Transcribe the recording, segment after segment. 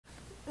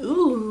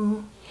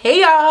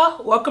Hey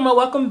y'all, welcome or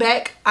welcome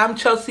back. I'm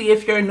Chelsea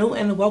if you're new,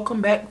 and welcome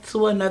back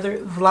to another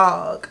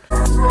vlog.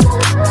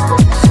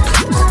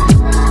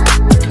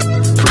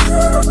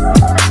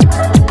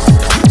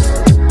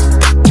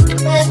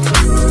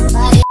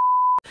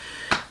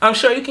 I'm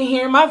sure you can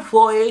hear my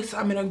voice.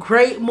 I'm in a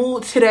great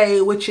mood today,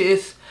 which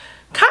is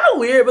kind of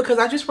weird because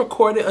I just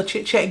recorded a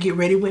chit chat get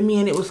ready with me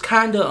and it was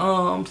kind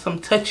of some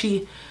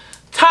touchy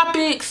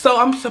topics, so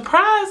I'm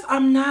surprised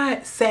I'm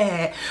not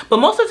sad. But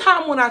most of the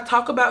time when I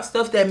talk about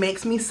stuff that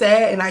makes me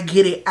sad and I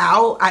get it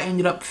out, I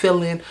ended up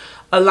feeling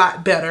a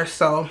lot better.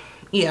 So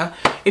yeah,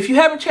 if you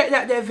haven't checked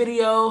out that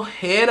video,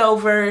 head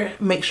over,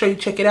 make sure you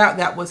check it out.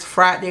 That was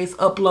Friday's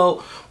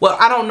upload. Well,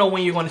 I don't know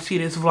when you're going to see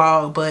this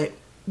vlog, but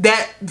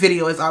that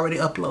video is already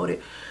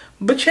uploaded.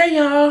 But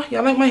yeah,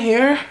 y'all like my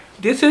hair?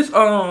 This is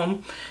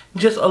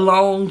just a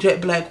long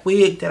jet black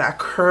wig that I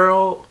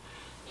curled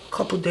a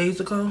couple days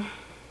ago.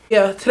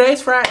 Yeah,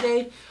 today's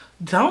Friday.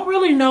 Don't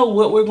really know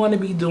what we're going to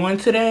be doing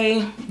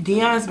today.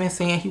 Dion's been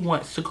saying he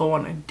wants to go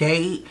on a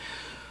date,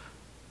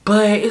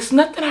 but it's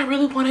nothing I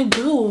really want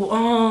to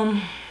do.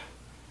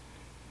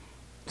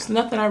 It's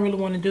nothing I really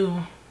want to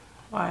do.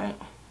 Alright,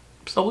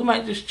 so we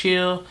might just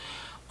chill.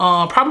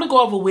 Probably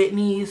go over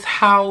Whitney's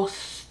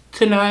house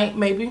tonight.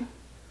 Maybe,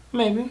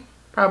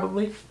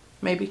 probably,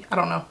 maybe. I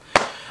don't know.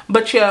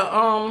 But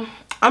yeah,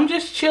 I'm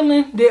just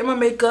chilling, did my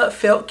makeup,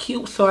 felt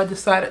cute, so I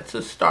decided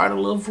to start a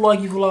little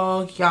vloggy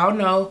vlog. Y'all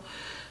know.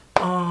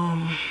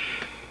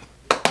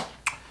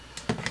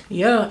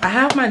 Yeah, I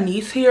have my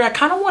niece here. I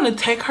kind of want to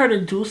take her to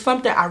do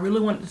something. I really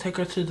wanted to take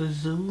her to the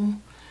zoo,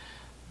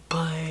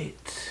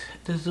 but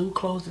the zoo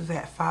closes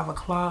at 5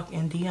 o'clock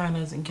and Dion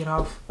doesn't get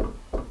off.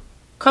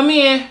 Come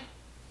in.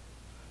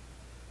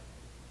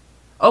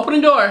 Open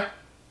the door.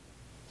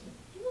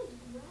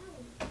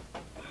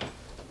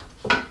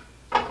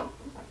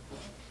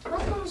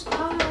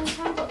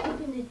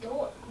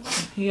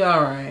 He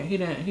alright.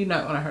 He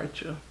not gonna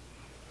hurt you.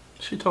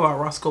 She told our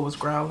Roscoe was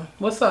growling.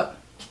 What's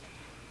up?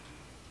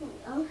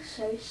 I'm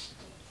thirsty.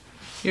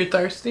 You're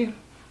thirsty?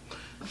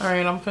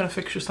 Alright, I'm gonna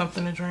fix you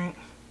something to drink.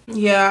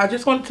 Yeah, I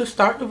just wanted to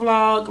start the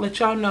vlog, let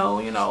y'all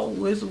know, you know,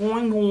 what's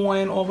going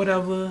on or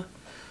whatever.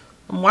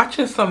 I'm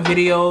watching some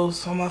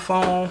videos on my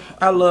phone.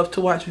 I love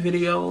to watch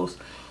videos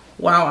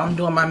while I'm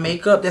doing my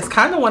makeup. That's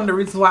kind of one of the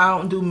reasons why I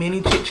don't do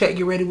many chit chat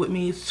get ready with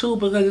me too,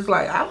 because it's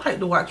like I like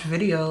to watch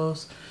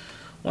videos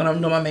when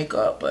I'm doing my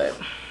makeup. But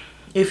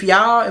if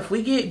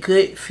we get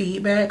good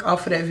feedback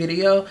off of that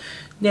video,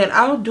 then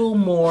I'll do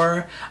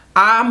more.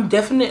 I'm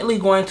definitely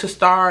going to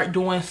start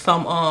doing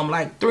some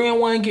like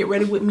 3-in-1 get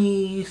ready with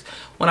me's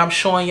when I'm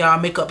showing y'all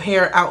makeup,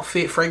 hair,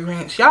 outfit,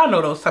 fragrance. Y'all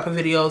know those type of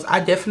videos.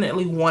 I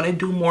definitely want to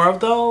do more of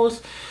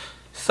those,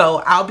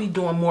 so I'll be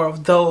doing more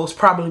of those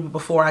probably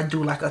before I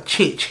do like a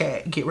chit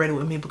chat get ready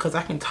with me, because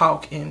I can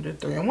talk in the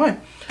 3-in-1.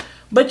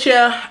 But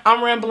yeah,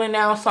 I'm rambling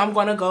now, so I'm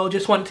gonna go.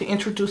 Just wanted to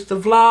introduce the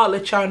vlog,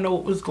 let y'all know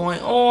what was going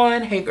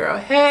on. Hey girl,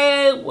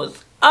 hey,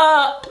 what's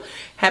up?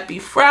 Happy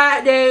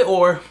Friday,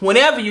 or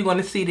whenever you're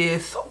gonna see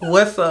this,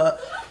 what's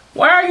up?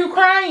 Why are you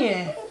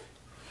crying?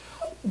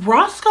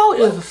 Roscoe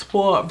is a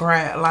spoiled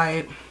brat.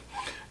 Like,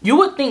 you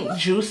would think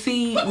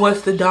Juicy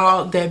was the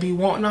dog that be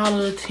wanting all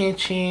the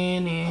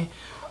attention, and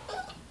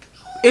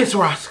it's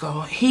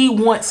Roscoe. He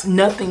wants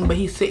nothing, but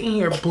he's sitting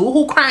here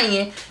boo-hoo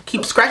crying,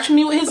 keep scratching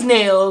me with his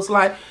nails.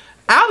 Like,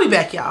 I'll be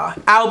back, y'all.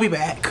 I'll be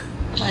back.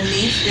 My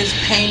niece is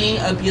painting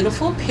a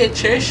beautiful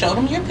picture. Show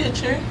them your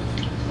picture.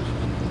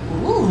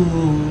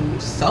 Ooh,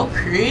 so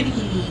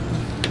pretty.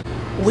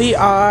 We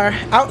are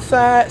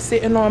outside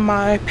sitting on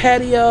my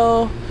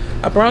patio.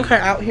 I brought her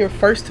out here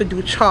first to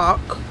do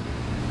chalk.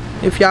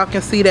 If y'all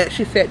can see that,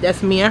 she said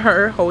that's me and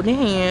her holding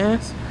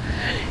hands.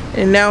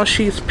 And now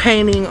she's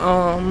painting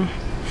a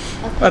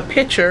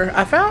picture.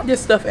 I found this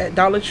stuff at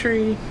Dollar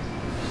Tree.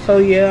 So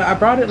yeah, I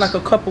brought it like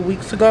a couple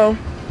weeks ago,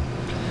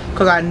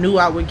 because I knew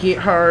I would get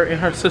her and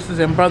her sisters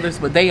and brothers,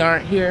 but they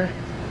aren't here.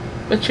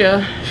 But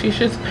yeah, she's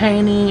just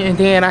painting. And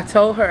then I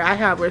told her I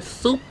have a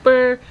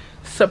super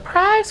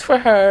surprise for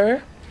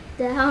her.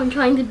 That's how I'm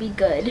trying to be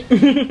good.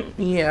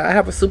 Yeah, I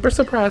have a super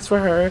surprise for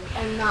her.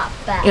 And not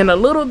bad. In a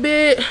little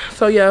bit.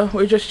 So yeah,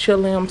 we're just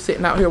chilling. I'm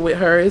sitting out here with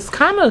her. It's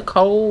kind of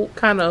cold,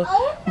 kind of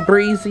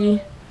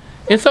breezy.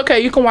 It's okay.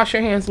 You can wash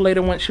your hands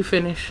later once you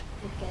finish.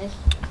 Okay.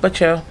 But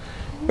yeah,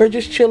 we're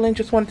just chilling.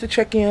 Just wanted to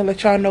check in,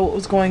 let y'all know what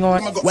was going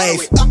on.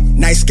 Wave,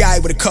 nice guy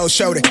with a cold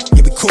shoulder.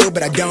 You be cool,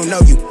 but I don't know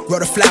you.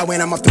 Wrote a flower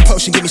and I'm off the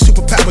potion. Give me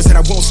superpowers and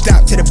I won't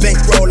stop to the bank.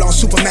 Roll on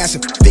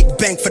supermassive. Big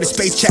bank for the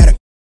space chatter.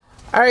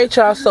 All right,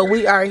 y'all. So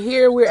we are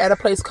here. We're at a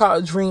place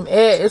called Dream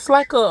Ed. It's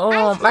like a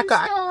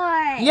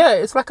yeah,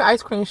 it's like an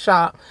ice cream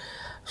shop.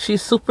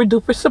 She's super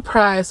duper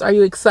surprised. Are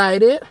you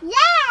excited?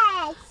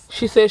 Yes.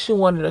 She said she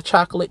wanted a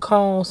chocolate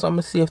cone, so I'm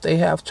gonna see if they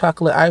have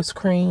chocolate ice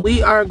cream.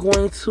 We are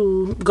going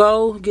to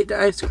go get the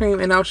ice cream,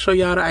 and I'll show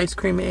y'all the ice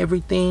cream and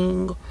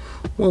everything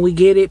when we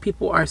get it.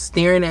 People are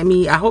staring at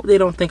me. I hope they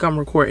don't think I'm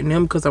recording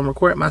them, because I'm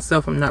recording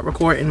myself. I'm not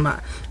recording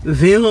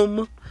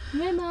them.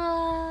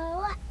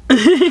 Memo.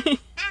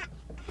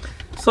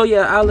 So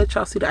yeah, I'll let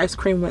y'all see the ice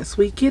cream once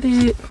we get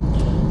it.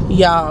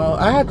 Y'all,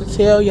 I have to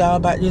tell y'all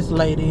about this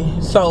lady.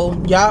 So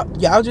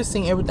y'all just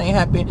seen everything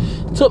happen.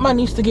 Took my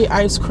niece to get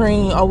ice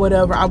cream or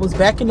whatever. I was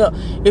backing up.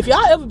 If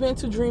y'all ever been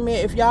to Dream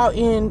Ed, if y'all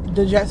in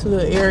the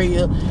Jacksonville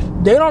area,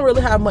 they don't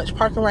really have much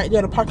parking right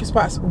there. The parking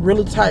spots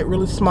really tight,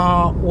 really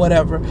small,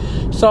 whatever.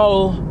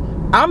 So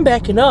I'm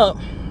backing up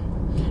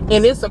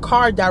and it's a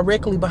car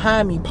directly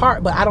behind me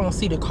parked, but I don't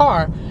see the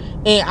car.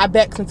 And I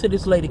backed into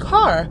this lady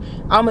car.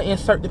 I'm gonna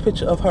insert the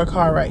picture of her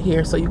car right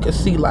here so you can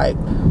see like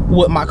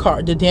what my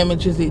car, the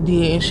damages it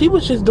did. And she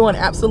was just doing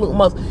absolute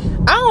most.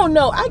 I don't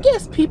know, I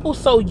guess people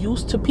so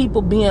used to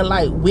people being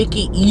like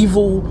wicked,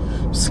 evil,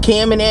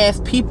 scamming ass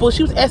people.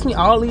 She was asking me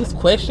all these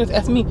questions,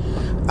 asking me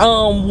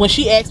when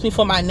she asked me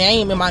for my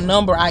name and my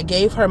number, I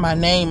gave her my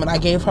name and I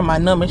gave her my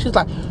number. And she's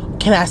like,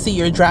 can I see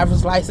your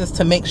driver's license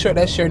to make sure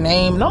that's your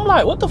name? And I'm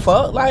like, what the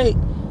fuck? Like,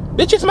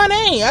 bitch, it's my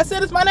name. I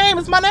said it's my name,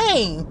 it's my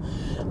name.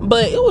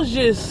 But it was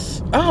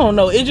just, I don't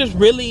know, it just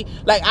really,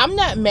 like, I'm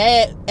not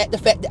mad at the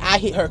fact that I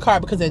hit her car,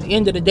 because at the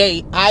end of the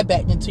day, I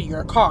backed into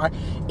your car.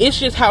 It's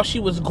just how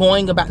she was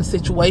going about the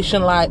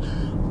situation. Like,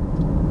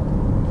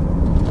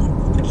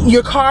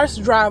 your car's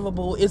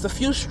drivable, it's a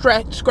few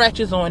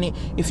scratches on it.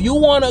 If you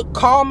want to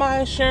call my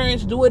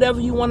insurance, do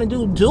whatever you want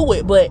to do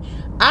it. But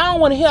I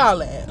don't want to hear all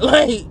that.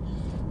 Like,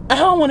 I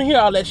don't want to hear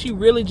all that. She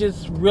really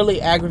just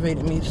really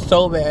aggravated me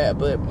so bad.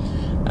 But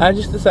I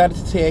just decided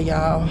to tell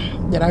y'all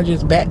that I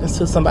just backed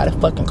into somebody's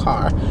fucking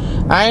car.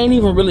 I ain't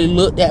even really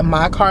looked at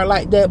my car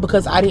like that,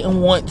 because I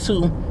didn't want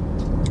to,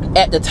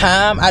 at the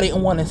time, I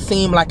didn't want to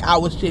seem like I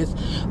was just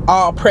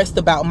all pressed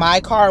about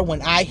my car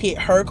when I hit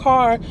her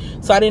car.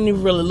 So I didn't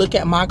even really look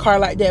at my car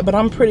like that. But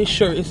I'm pretty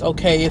sure it's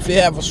okay if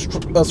it have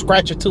a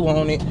scratch or two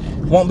on it.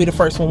 Won't be the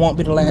first one, won't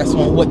be the last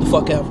one, what the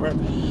fuck ever.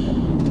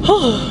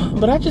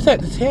 But I just had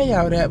to tell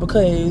y'all that,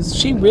 because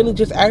she really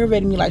just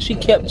aggravated me. Like, she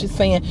kept just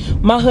saying,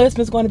 my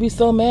husband's going to be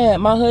so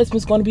mad, my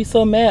husband's going to be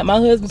so mad, my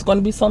husband's going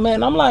to be so mad.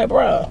 And I'm like,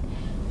 bruh,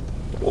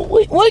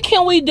 what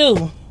can we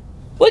do?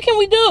 What can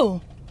we do?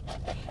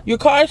 Your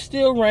car's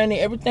still running,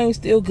 everything's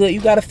still good.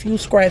 You got a few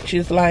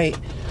scratches, like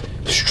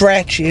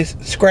scratches.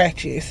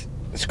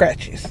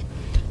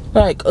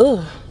 Like,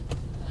 ugh.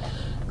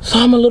 So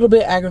I'm a little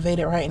bit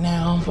aggravated right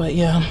now, but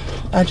yeah,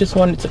 I just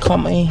wanted to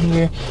come in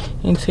here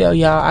and tell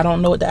y'all I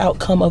don't know what the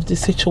outcome of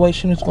this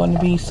situation is going to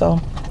be, so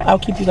I'll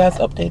keep you guys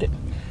updated.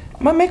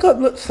 My makeup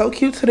looks so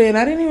cute today, and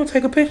I didn't even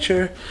take a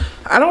picture.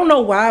 I don't know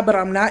why, but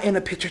I'm not in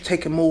a picture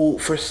taking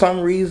mood for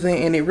some reason,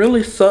 and it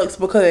really sucks,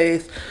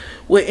 because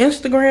with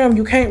Instagram,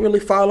 you can't really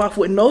fall off.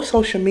 With no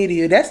social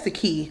media, that's the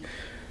key.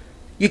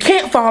 You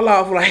can't fall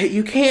off, like,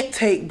 you can't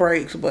take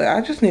breaks. But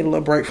I just need a little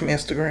break from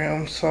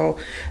Instagram, so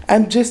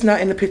I'm just not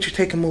in the picture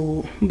taking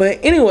mood. But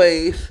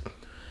anyways,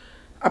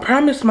 I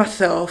promised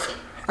myself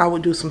I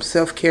would do some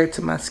self-care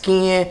to my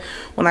skin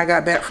when I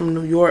got back from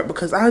New York,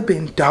 because I've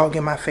been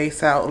dogging my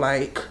face out.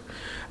 Like,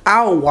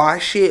 I'll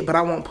wash it, but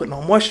I won't put no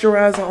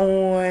moisturizer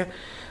on,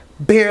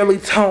 barely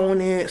tone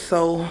it.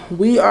 So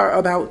we are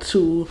about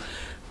to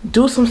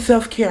do some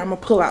self-care. I'm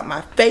gonna pull out my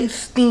face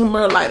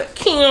steamer, light a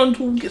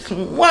candle, get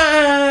some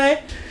wine,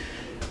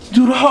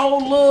 do the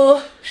whole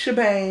little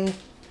shebang,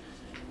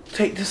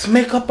 take this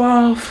makeup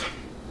off.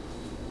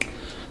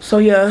 So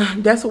yeah,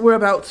 that's what we're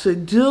about to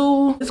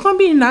do. It's gonna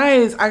be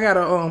nice. I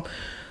gotta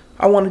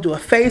I want to do a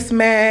face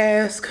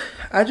mask.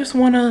 I just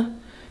want to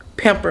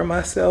pamper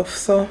myself.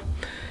 So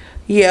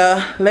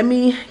yeah, let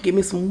me give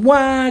me some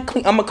wine.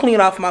 I'm gonna clean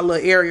off my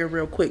little area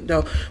real quick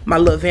though, my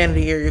little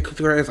vanity area, because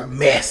there is a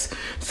mess.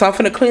 So I'm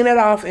gonna clean it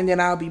off, and then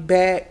I'll be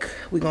back.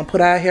 We're gonna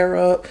put our hair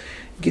up,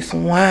 get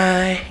some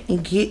wine,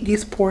 and get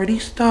this party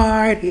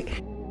started.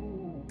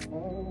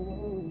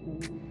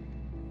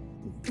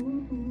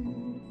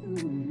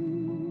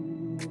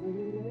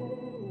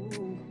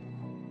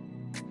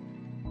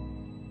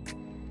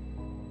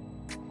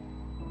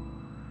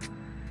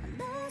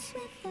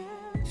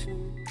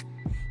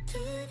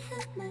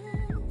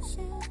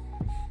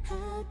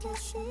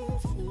 Does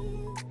it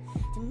feel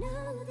to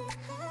know that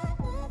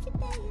I love you,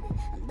 baby?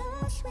 I'm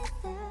lost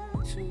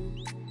without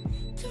you.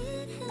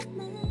 Can't help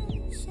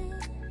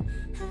myself.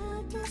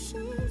 How does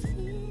it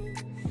feel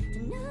to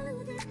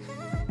know that I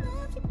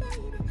love you,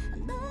 baby?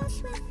 I'm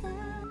lost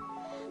without.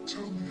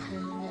 Tell me how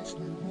you love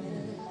me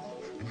more,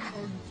 and how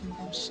you think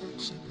I'm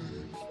sexy,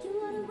 baby. You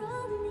wanna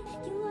roll with me?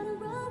 You wanna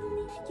roll with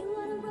me? You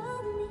wanna roll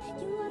with me?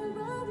 You wanna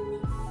roll with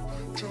me?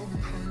 Tell me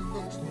how you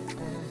love me,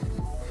 baby,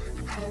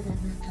 and how I make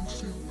you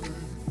feel, baby.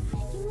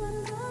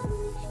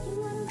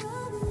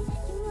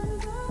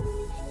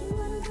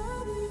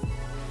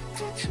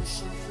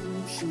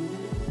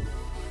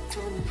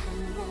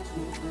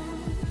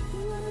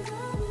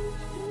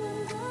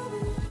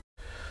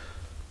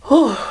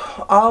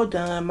 All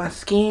done. My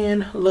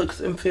skin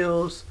looks and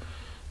feels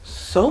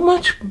so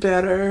much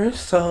better.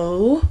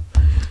 So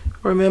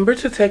remember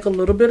to take a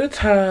little bit of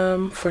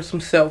time for some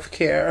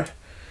self-care.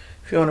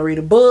 If you want to read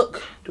a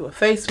book, do a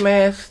face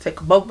mask, take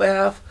a bubble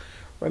bath,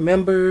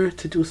 remember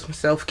to do some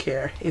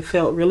self-care. It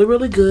felt really,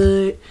 really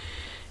good,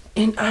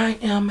 and I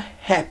am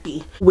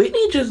happy.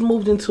 Whitney just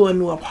moved into a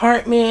new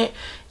apartment,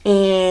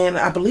 And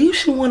I believe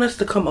she wants us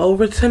to come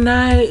over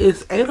tonight.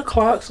 It's 8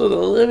 o'clock, so it's a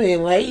little bit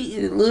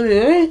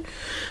late.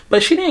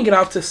 But she didn't get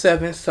off till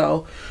 7,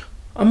 so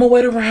I'm gonna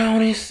wait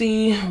around and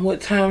see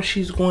what time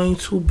she's going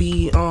to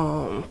be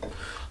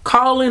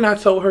calling. I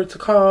told her to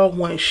call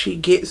once she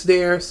gets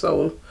there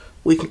so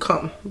we can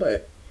come.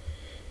 But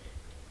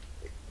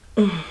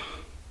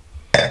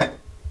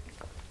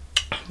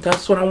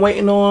that's what I'm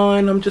waiting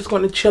on. I'm just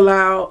gonna chill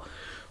out,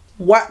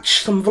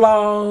 watch some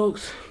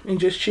vlogs, and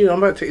just chill. I'm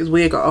about to take this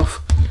wig off.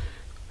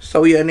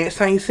 So yeah, next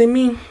time you see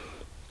me,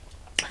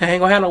 I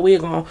ain't gonna have no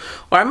wig on.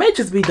 Or I may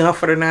just be done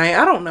for the night.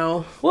 I don't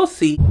know. We'll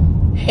see.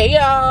 Hey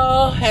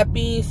y'all,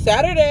 happy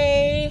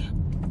Saturday.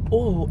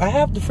 Oh, I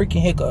have the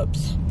freaking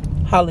hiccups.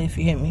 Holla if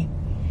you hit me.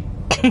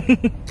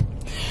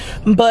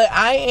 But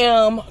I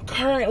am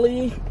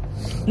currently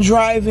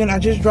driving. I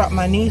just dropped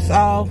my niece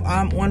off.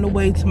 I'm on the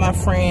way to my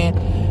friend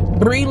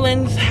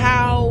Breland's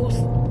house.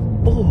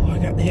 Oh, I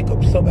got the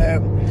hiccups so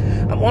bad.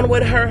 I'm on the way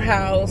to her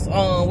house.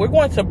 We're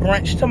going to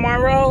brunch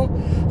tomorrow.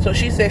 So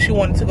she said she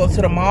wanted to go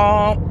to the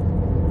mall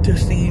to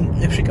see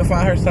if she could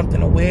find her something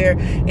to wear.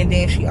 And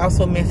then she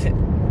also mentioned,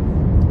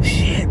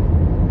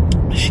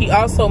 she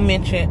also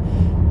mentioned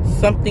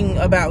something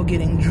about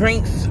getting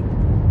drinks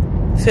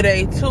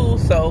today too.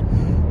 So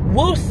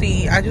we'll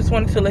see. I just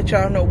wanted to let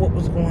y'all know what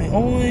was going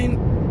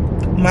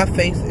on. My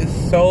face is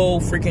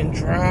so freaking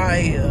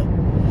dry.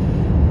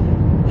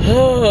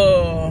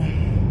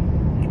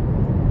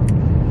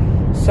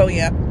 So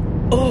yeah,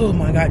 oh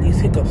my god, these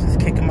hiccups is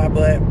kicking my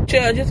butt.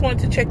 Yeah, I just wanted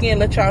to check in,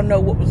 let y'all know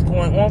what was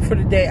going on for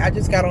the day. I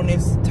just got on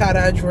this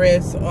tie-dye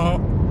dress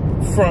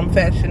from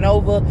Fashion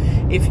Nova.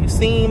 If you've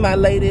seen my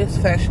latest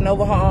Fashion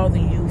Nova haul,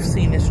 then you've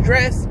seen this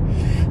dress.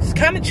 It's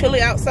kind of chilly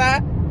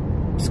outside.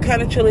 It's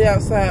kind of chilly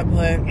outside,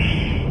 but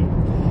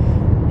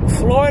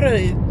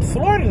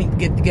Florida needs to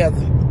get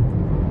together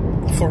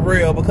for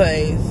real,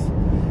 because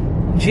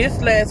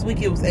just last week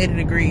it was 80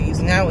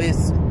 degrees. Now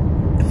it's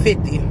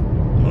 50.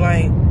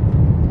 Like,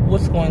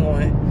 what's going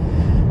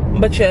on?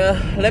 But yeah,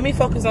 let me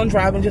focus on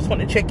driving. Just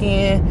want to check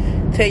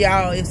in, tell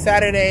y'all it's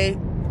Saturday,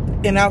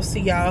 and I'll see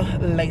y'all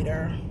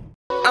later.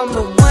 I'm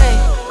a one.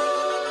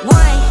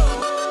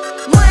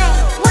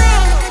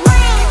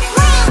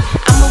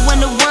 I'm a 1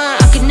 to 1.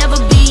 I could never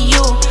be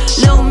you.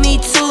 Low me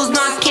tools, no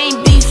I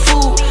can't be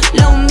fooled.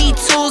 Low me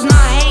tools, no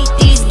I hate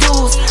these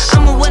dudes.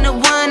 I'm a 1 to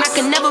 1. I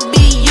could never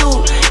be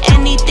you.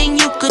 Anything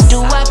you could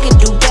do, I could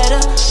do better.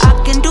 I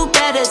can do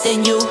better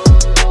than you.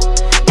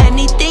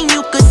 Anything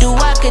you could do,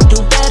 I could do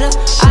better.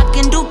 I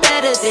can do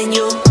better than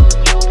you.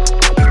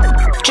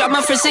 Drop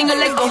my first single,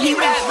 let go, he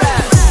rap.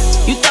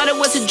 You thought it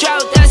was a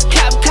drought, that's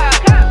cap.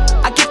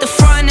 I get the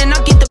front and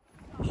I get the...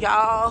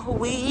 Y'all,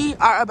 we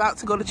are about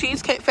to go to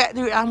Cheesecake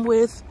Factory. I'm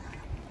with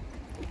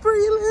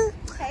Breland.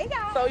 Hey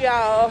guys. So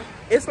y'all,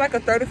 it's like a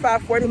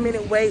 35-40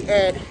 minute wait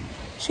at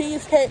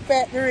Cheesecake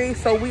Factory.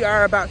 So we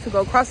are about to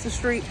go across the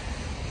street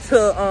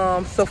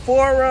to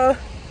Sephora.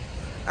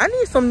 I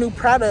need some new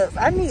products.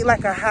 I need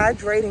like a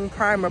hydrating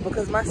primer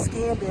because my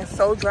skin been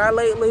so dry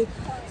lately.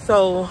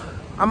 So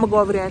I'm gonna go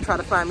over there and try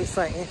to find me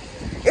something.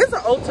 It's an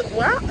Ulta.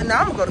 Well,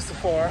 now I'm gonna go to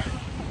Sephora.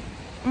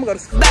 I'm gonna go to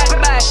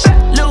Sephora. Back.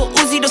 Lil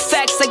Uzi the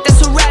facts like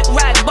that's a rack.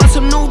 Bought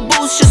some new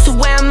boots just to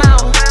wear them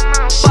out.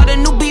 Bought a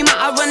new Beamer,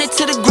 I run it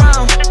to the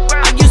ground.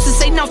 I used to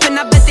say nothing,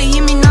 I bet they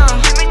hear me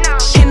now.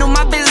 Handle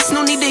my business,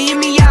 no need to hear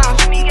me out.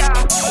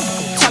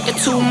 Talking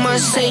too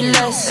much, say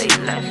less.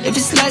 If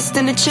it's less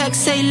than a check,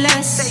 say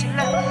less.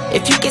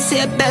 If you can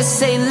say it best,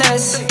 say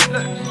less.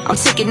 I'm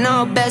taking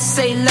all best,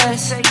 say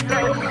less.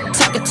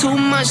 Talking too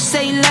much,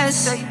 say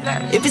less.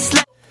 If it's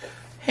less.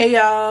 Hey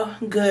y'all,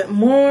 good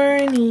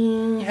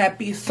morning,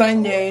 happy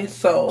Sunday.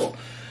 So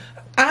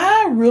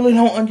I really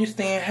don't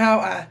understand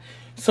how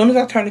as soon as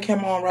I turned the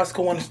camera on,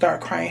 Roscoe wanted to start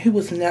crying. He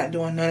was not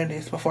doing none of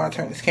this before I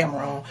turned this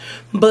camera on.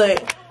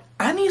 But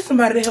I need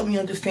somebody to help me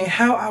understand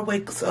how I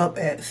wake up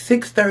at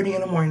 6:30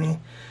 in the morning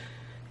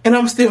and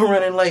I'm still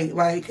running late.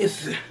 Like,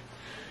 it's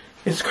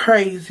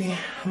crazy.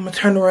 I'm gonna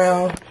turn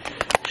around,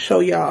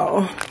 show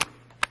y'all a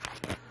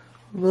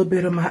little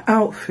bit of my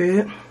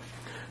outfit.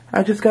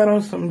 I just got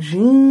on some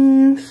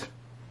jeans.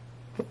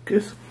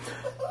 Focus.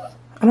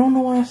 I don't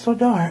know why it's so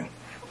dark.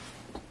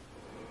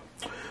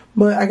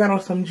 But I got on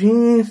some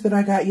jeans that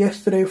I got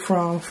yesterday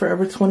from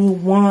Forever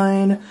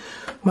 21.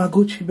 My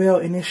Gucci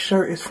belt and this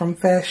shirt is from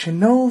Fashion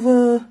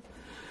Nova.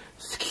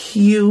 It's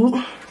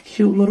cute.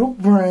 Cute little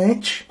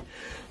brunch.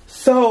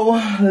 So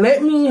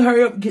let me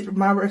hurry up, get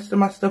my rest of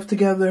my stuff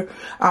together.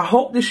 I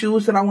hope the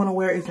shoes that I want to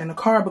wear is in the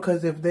car,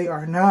 because if they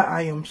are not,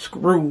 I am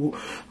screwed.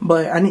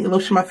 But I need to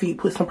lotion my feet,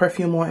 put some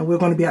perfume on, and we're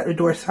going to be out the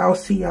door. So I'll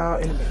see y'all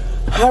in a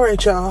minute. All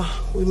right, y'all.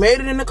 We made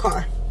it in the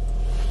car.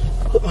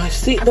 Put my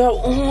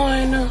seatbelt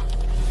on.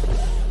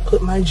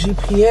 Put my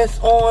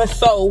GPS on.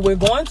 So we're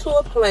going to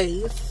a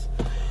place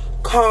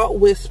called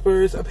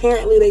Whispers.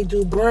 Apparently they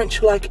do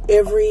brunch like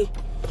every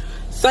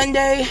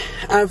Sunday.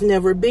 I've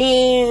never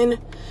been.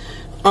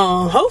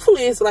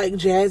 Hopefully it's like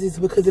Jazzy's,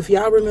 because if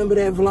y'all remember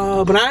that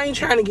vlog, but I ain't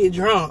trying to get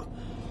drunk.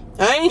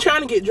 I ain't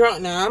trying to get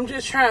drunk now. I'm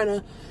just trying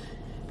to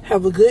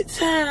have a good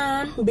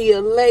time, be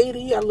a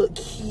lady. I look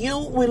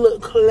cute, we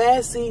look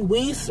classy,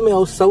 we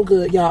smell so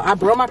good, y'all. I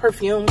brought my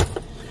perfume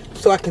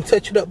so I can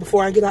touch it up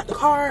before I get out the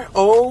car.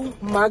 Oh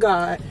my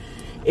God.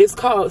 It's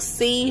called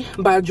C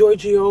by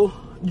Giorgio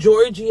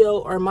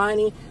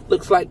Armani.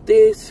 Looks like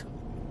this.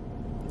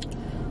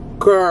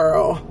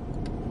 Girl,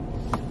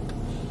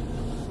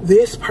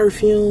 this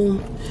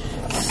perfume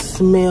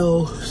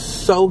smells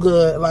so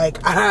good. Like,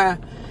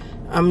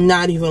 I'm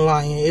not even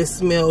lying. It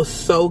smells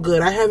so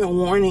good. I haven't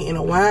worn it in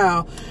a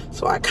while,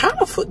 so I kind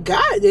of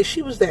forgot that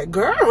she was that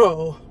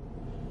girl.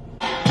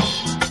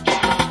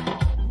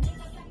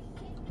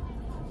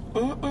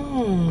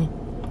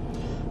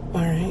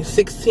 All right,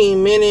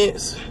 16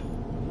 minutes.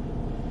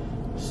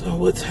 So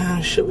what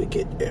time should we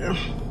get there?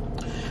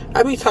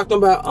 I be talking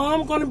about, oh,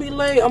 I'm gonna be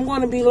late, I'm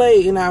gonna be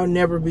late, and I'll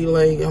never be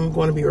late. I'm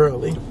gonna be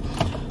early.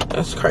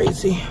 That's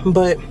crazy.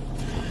 But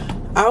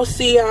I'll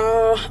see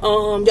y'all.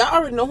 Y'all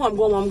already know who I'm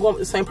going with. I'm going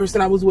with the same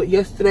person I was with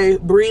yesterday,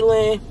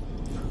 Breland.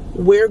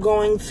 We're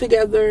going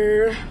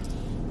together.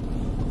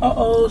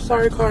 Uh-oh,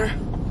 sorry, car.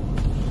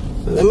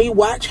 Let me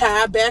watch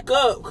how I back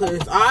up,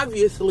 because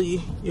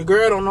obviously your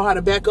girl don't know how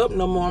to back up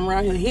no more. I'm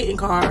around here hitting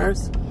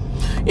cars.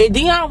 And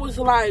Dion was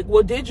like,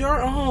 well, did your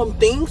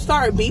thing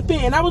start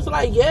beeping? And I was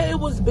like, yeah, it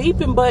was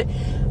beeping, but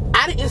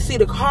I didn't see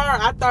the car.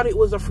 I thought it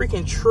was a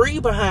freaking tree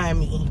behind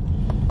me.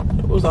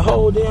 It was a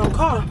whole damn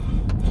car.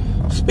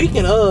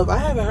 Speaking of, I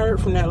haven't heard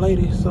from that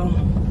lady, so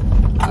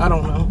I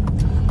don't know.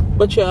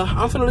 But yeah,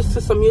 I'm finna listen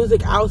to some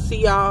music. I'll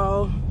see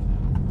y'all.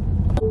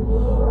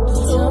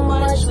 Too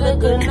much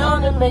liquor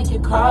known to make you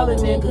call a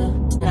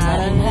nigga. I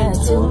done had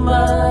too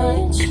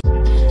much.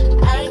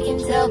 I can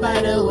tell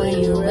by the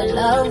way you in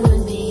love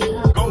with me.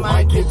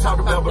 I get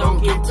talked about, but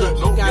don't get touched.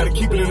 Don't gotta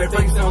keep it in their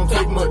face, don't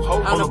take much.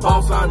 I'm the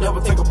boss, I'll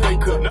never take a pay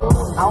cut.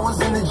 I was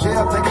in the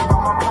jail thinking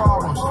about my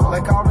problems,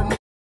 like all the niggas.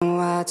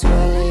 NY to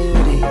LA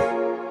with it.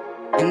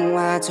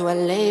 NY to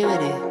LA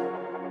with it.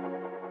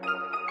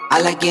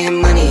 I like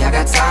getting money, I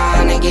got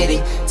time to get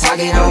it.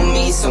 Target on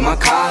me, so my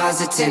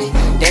car's a tinted.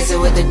 Dancing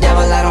with the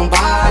devil, I don't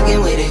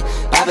bargain with it.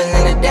 Bobbing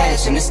in the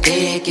dash, and the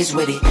stick is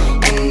with it.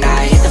 And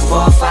I hit the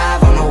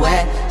 4-5 on the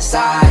west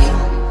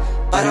side.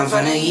 But I'm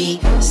from the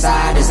east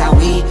side, this how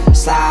we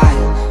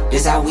slide.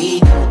 This how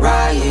we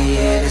ride, yeah,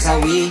 yeah, this how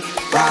we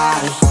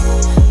ride.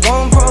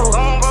 Going pro,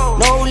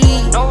 no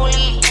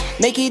lead.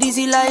 Make it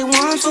easy like 1,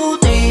 2,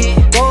 3.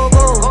 Go,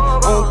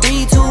 on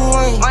 3, 2,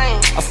 1.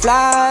 I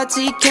fly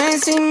till you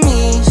can't see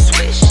me.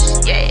 Swish,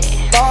 yeah.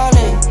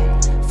 Ballin',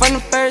 from the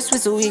first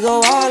whistle we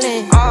go all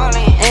in.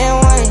 And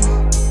one,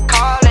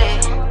 call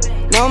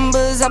it.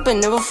 Numbers up and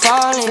never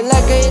falling. Feel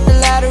like I hit the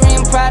lottery,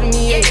 I'm proud of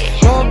me, yeah.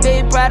 No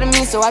babe proud of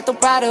me, so I throw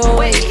pride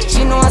away.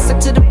 She know I stuck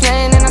to the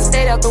plan and I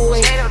stayed out the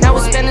way. Now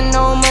we're spending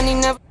no money,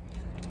 never.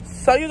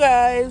 So you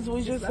guys,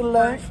 we just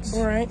left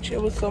brunch. It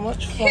was so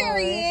much fun.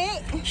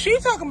 Period. She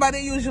talking about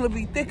it usually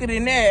be thicker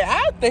than that.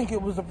 I think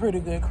it was a pretty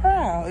good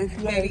crowd. If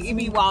you Baby, it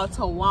be wall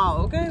to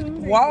wall, okay?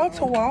 Wall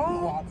to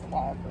wall? Wall to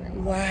wall.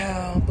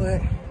 Wow,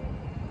 but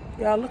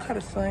y'all look how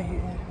the sun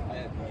hitting.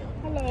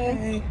 Hello.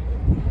 Hey.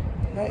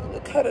 Hey,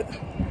 look how the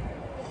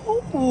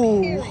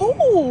ooh.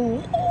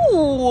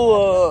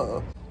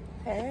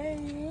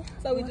 Hey.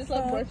 So we just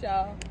left brunch,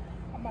 y'all.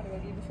 I'm about to go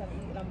give you something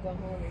to eat and I'm going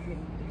home and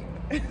getting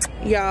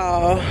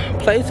Y'all,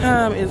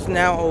 playtime is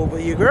now over.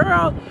 Your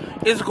girl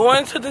is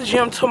going to the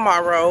gym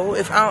tomorrow.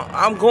 If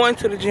I'm going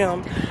to the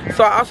gym,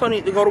 so I also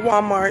need to go to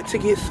Walmart to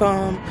get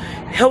some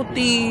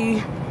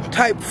healthy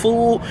type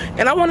food,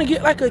 and I want to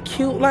get like a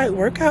cute like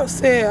workout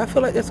set. I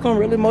feel like that's gonna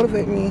really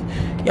motivate me.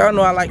 Y'all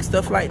know I like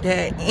stuff like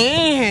that.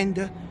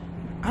 And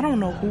I don't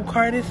know who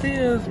car this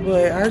is,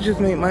 but I just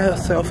made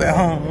myself at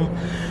home.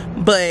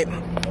 But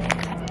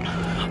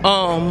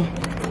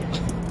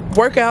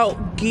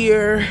workout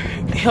gear,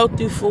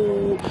 healthy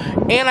food,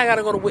 and I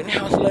gotta go to Whitney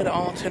House later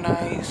on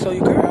tonight. So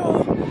your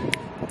girl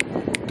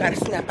gotta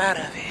snap out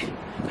of it.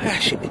 I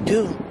got shit to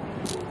do.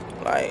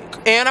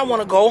 Like, and I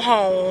want to go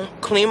home,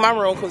 clean my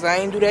room because I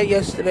ain't do that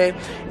yesterday,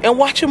 and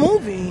watch a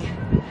movie.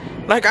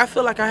 Like, I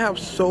feel like I have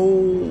so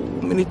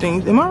many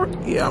things.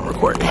 Yeah, I'm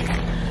recording.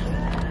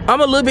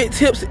 I'm a little bit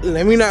tipsy.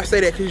 Let me not say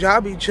that because y'all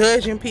be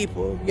judging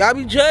people. Y'all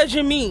be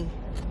judging me.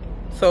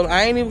 So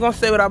I ain't even gonna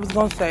say what I was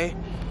gonna say.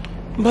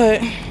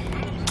 But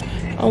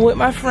I'm with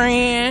my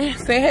friend.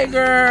 Say hey,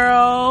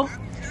 girl.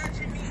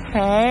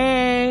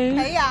 Hey.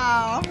 Hey,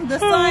 y'all. The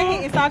sun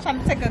hitting, so I'm trying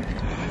to take a...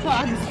 So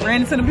I just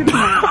ran into the people.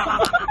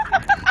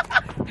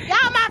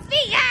 Y'all, my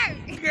feet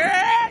hurt.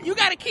 Girl, you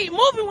gotta keep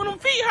moving when them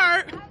feet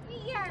hurt. My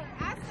feet hurt.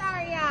 I'm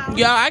sorry, y'all.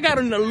 Y'all, I got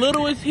on the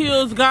littlest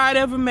heels God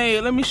ever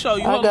made. Let me show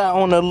you. I got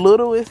on the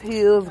littlest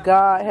heels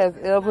God has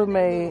ever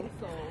made.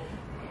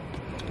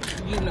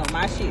 You know,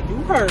 my shit do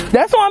hurt.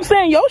 That's what I'm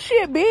saying. Your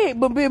shit big,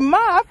 but big mine,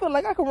 I feel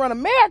like I can run a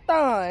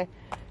marathon.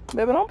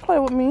 Baby, don't play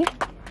with me.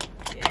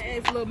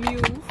 Yes, little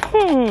muse.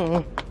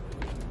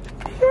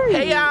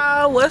 Hey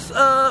y'all, what's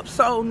up?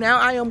 So now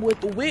I am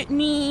with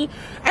Whitney.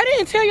 I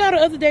didn't tell y'all the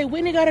other day,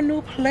 Whitney got a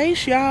new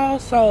place, y'all.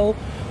 So,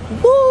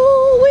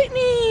 woo,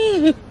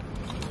 Whitney.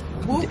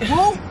 Woo,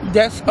 woo.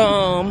 That's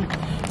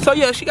So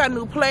yeah, she got a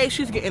new place.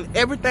 She's getting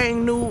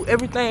everything new,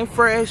 everything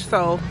fresh.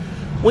 So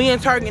we in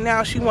Target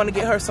now. She want to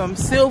get her some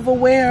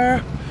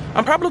silverware.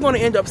 I'm probably going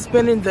to end up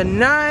spending the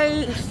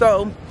night.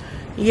 So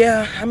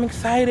yeah, I'm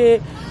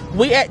excited.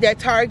 We at that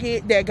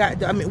Target that got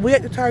the, we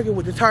at the Target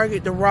with the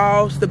Target, the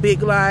Ross, the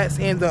Big Lots,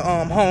 and the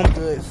Home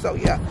Goods. So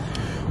yeah,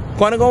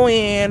 gonna go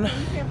in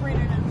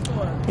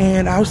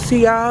and I'll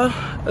see y'all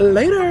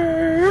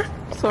later.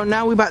 So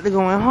now we about to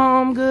go in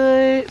Home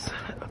Goods.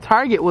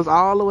 Target was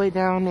all the way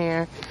down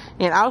there,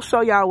 and I'll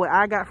show y'all what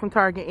I got from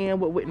Target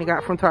and what Whitney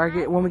got from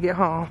Target when we get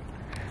home.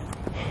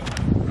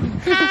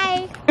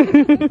 Hi.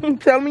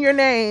 Tell me your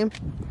name.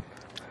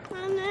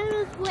 My name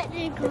is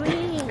Whitney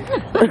Green.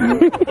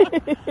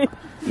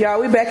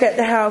 Y'all, we back at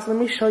the house. Let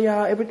me show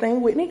y'all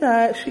everything Whitney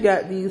got. She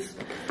got this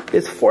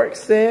fork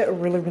set,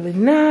 really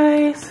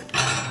nice.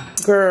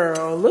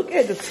 Girl, look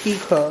at the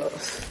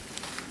teacups.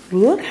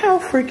 Look how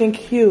freaking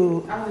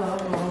cute. I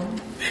love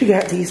them. She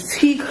got these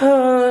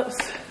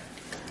teacups.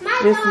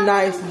 This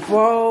nice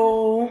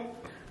bowl.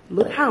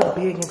 Look how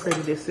big and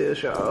pretty this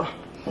is, y'all.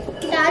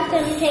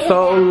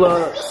 So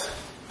look.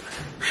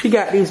 She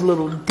got these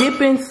little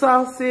dipping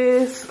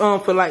sauces,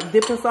 for like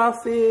dipping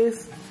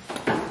sauces.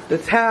 The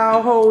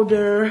towel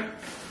holder.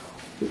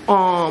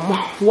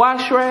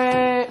 Wash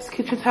rags,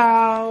 kitchen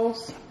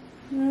towels.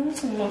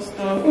 Some little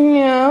stuff.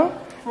 Yeah.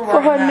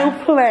 For her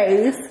new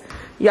place.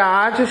 Y'all,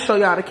 I'll just show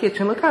y'all the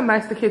kitchen. Look how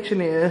nice the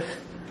kitchen is.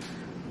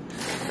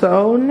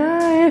 So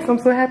nice. I'm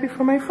so happy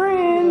for my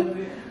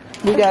friend.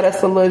 We got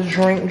us a little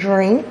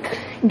drink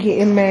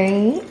getting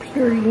made,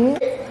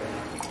 period.